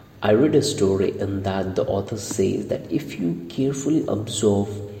I read a story in that the author says that if you carefully observe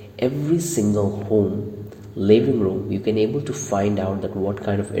every single home, living room, you can able to find out that what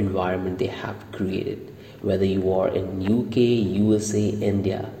kind of environment they have created. Whether you are in UK, USA,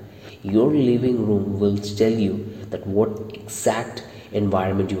 India, your living room will tell you that what exact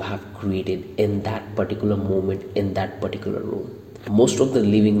environment you have created in that particular moment in that particular room. Most of the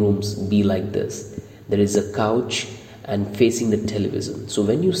living rooms be like this. There is a couch and facing the television. So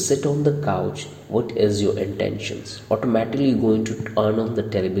when you sit on the couch, what is your intentions? Automatically you're going to turn on the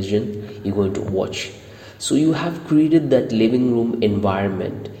television, you're going to watch. So you have created that living room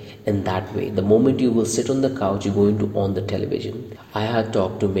environment in that way. The moment you will sit on the couch, you're going to on the television. I have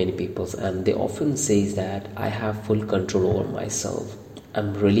talked to many people and they often say that I have full control over myself.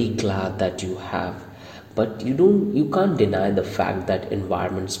 I'm really glad that you have. But you can't deny the fact that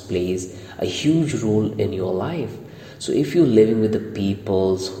environments plays a huge role in your life. So if you're living with the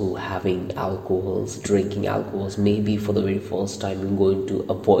peoples who having alcohols, drinking alcohols, maybe for the very first time you're going to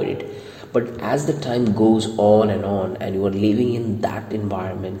avoid it. But as the time goes on and you are living in that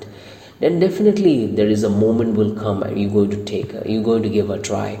environment, then definitely there is a moment will come and you're going to give a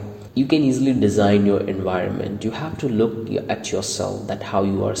try. You can easily design your environment. You have to look at yourself, that how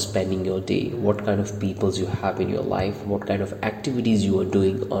you are spending your day, what kind of peoples you have in your life, what kind of activities you are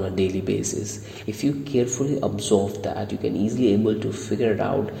doing on a daily basis. If you carefully observe that, you can easily able to figure it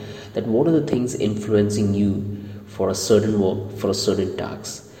out that what are the things influencing you for a certain work, for a certain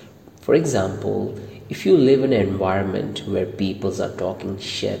task. For example, if you live in an environment where peoples are talking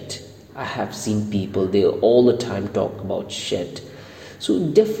shit, I have seen people, they all the time talk about shit. So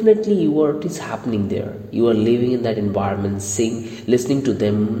definitely what is happening there? You are living in that environment, listening to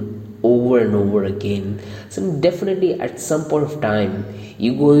them over and over again. So definitely at some point of time,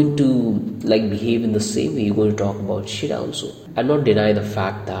 you're going to behave in the same way. You're going to talk about shit also. I'm not denying the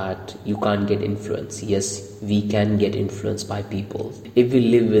fact that you can't get influence. Yes, we can get influenced by people. If we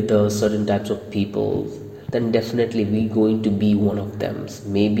live with certain types of people, then definitely we're going to be one of them.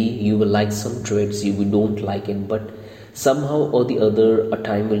 Maybe you will like some traits, you don't like it, but somehow or the other a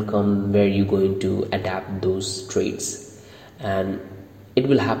time will come where you're going to adapt those traits, and it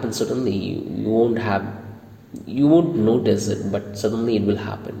will happen suddenly. You won't notice it, but suddenly it will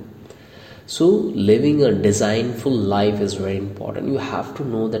happen. So living a designful life is very important. You have to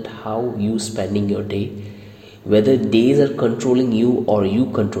know that how you spending your day, whether days are controlling you or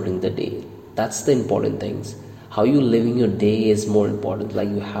you controlling the day. That's the important things. How you living your day is more important.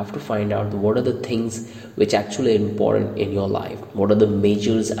 You have to find out what are the things which actually are important in your life, what are the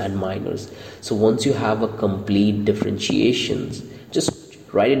majors and minors. So once you have a complete differentiations, just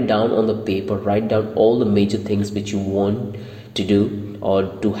write it down on the paper, write down all the major things which you want to do or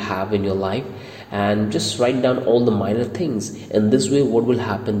to have in your life, and just write down all the minor things. In this way, what will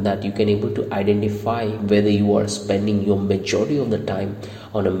happen that you can able to identify whether you are spending your majority of the time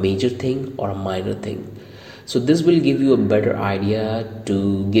on a major thing or a minor thing. So this will give you a better idea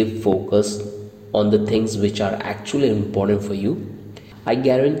to give focus on the things which are actually important for you. I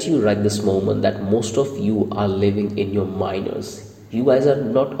guarantee you right this moment that most of you are living in your minors. You guys are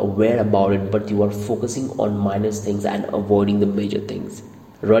not aware about it, but you are focusing on minor things and avoiding the major things.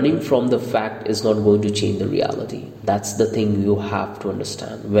 Running from the fact is not going to change the reality. That's the thing you have to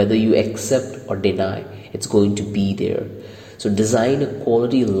understand. Whether you accept or deny, it's going to be there. So design a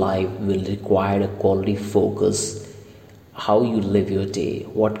quality life will require a quality focus. How you live your day,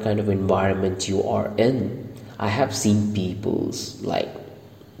 what kind of environment you are in. I have seen people's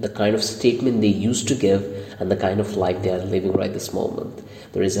the kind of statement they used to give and the kind of life they are living right this moment.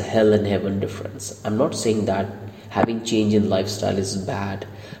 There is a hell and heaven difference. I'm not saying that having change in lifestyle is bad,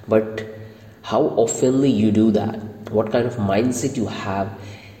 but how oftenly you do that, what kind of mindset you have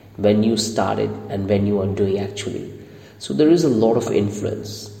when you started and when you are doing actually. So there is a lot of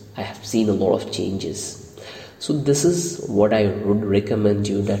influence. I have seen a lot of changes. So this is what I would recommend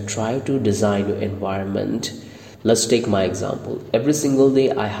you, that try to design your environment. Let's take my example. Every single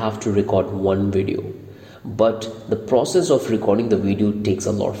day I have to record one video, but the process of recording the video takes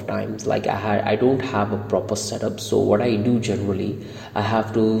a lot of time. I don't have a proper setup. So what I do generally, I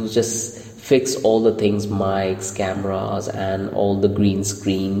have to just fix all the things, mics, cameras, and all the green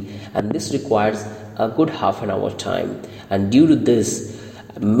screen, and this requires a good half an hour time. And due to this,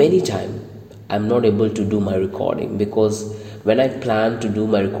 many times I'm not able to do my recording, because when I plan to do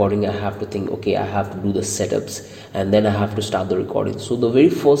my recording, I have to think, okay, I have to do the setups and then I have to start the recording. So the very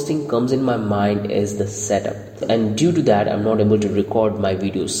first thing comes in my mind is the setup, and due to that I'm not able to record my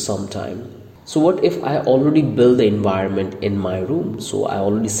videos sometime. So what if I already build the environment in my room? So I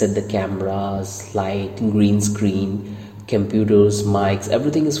already set the cameras, light, green screen, computers, mics,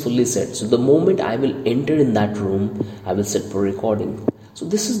 everything is fully set. So the moment I will enter in that room, I will set for recording. So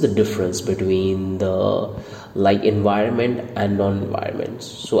this is the difference between the like environment and non-environment.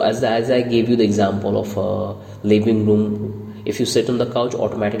 So as I gave you the example of a living room, if you sit on the couch,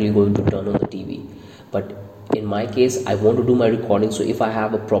 automatically going to turn on the TV. But in my case, I want to do my recording. So if I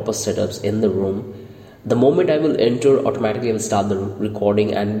have a proper setups in the room, the moment I will enter, automatically I will start the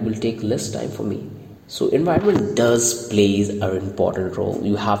recording and it will take less time for me. So environment does plays an important role.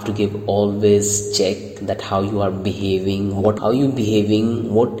 You have to give always check that how you are behaving,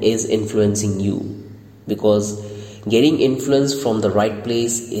 what is influencing you. Because getting influence from the right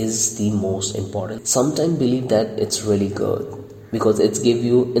place is the most important. Sometimes believe that it's really good because it's give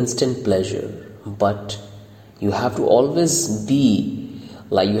you instant pleasure, but you have to always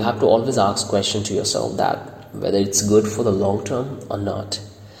ask question to yourself that whether it's good for the long term or not.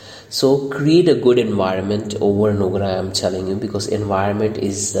 So create a good environment over and over, I am telling you, because environment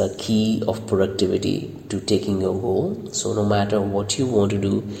is the key of productivity to taking your goal. So no matter what you want to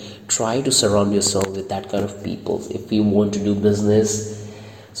do, try to surround yourself with that kind of people. If you want to do business,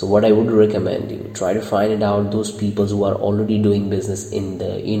 so what I would recommend you, try to find out those people who are already doing business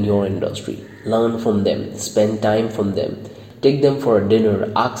in your industry. Learn from them, spend time from them, take them for a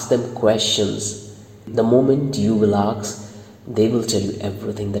dinner, ask them questions. The moment you will ask, they will tell you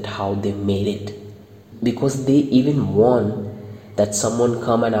everything that how they made it, because they even want that someone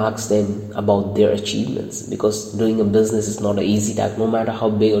come and ask them about their achievements, because doing a business is not an easy task, no matter how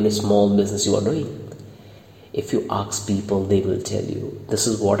big or small business you are doing. If you ask people, they will tell you. This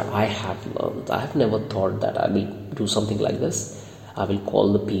is what I have learned. I have never thought that I will do something like this. I will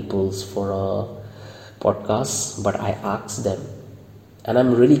call the peoples for a podcast, but I asked them, and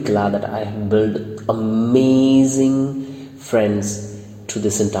I'm really glad that I have built amazing friends to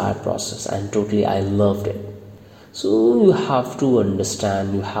this entire process, and totally I loved it. So you have to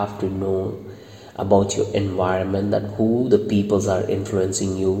understand, you have to know about your environment, that who the peoples are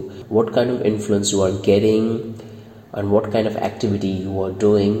influencing you, what kind of influence you are getting, and what kind of activity you are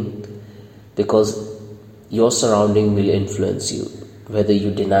doing, because your surrounding will influence you. Whether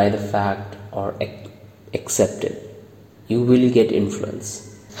you deny the fact or accept it, you will get influence.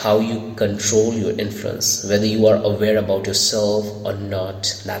 How you control your influence, whether you are aware about yourself or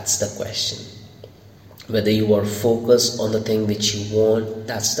not, that's the question. Whether you are focused on the thing which you want,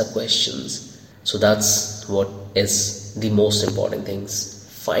 that's the questions. So that's what is the most important things.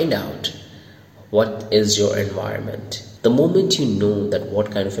 Find out what is your environment. The moment you know that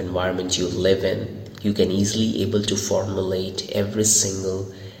what kind of environment you live in, you can easily able to formulate every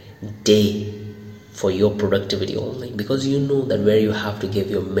single day for your productivity only, because you know that where you have to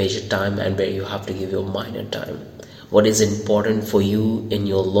give your major time and where you have to give your minor time. What is important for you in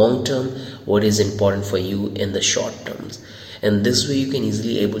your long term, what is important for you in the short terms. And this way you can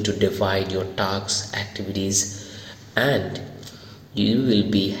easily able to divide your tasks, activities, and you will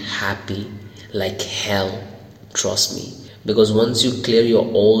be happy like hell, trust me. Because once you clear your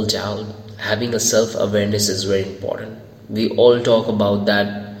all doubt, having a self-awareness is very important. We all talk about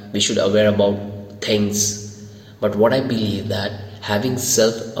that we should aware about things, but what I believe that having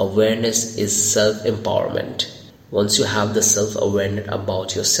self-awareness is self-empowerment. Once you have the self-awareness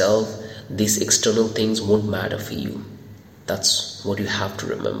about yourself, these external things won't matter for you. That's what you have to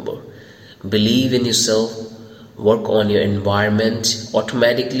remember. Believe in yourself, work on your environment.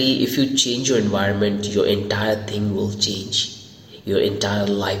 Automatically, if you change your environment, your entire thing will change, your entire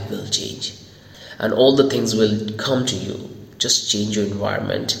life will change, and all the things will come to you. Just change your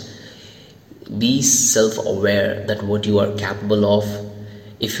environment. Be self-aware that what you are capable of.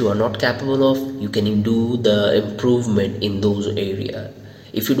 If you are not capable of, you can do the improvement in those areas.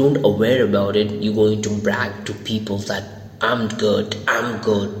 If you don't aware about it, you're going to brag to people that I'm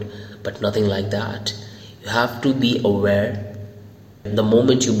good, but nothing like that. You have to be aware. The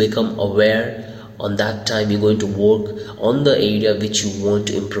moment you become aware, on that time you're going to work on the area which you want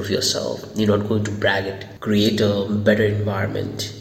to improve yourself. You're not going to brag it. Create a better environment.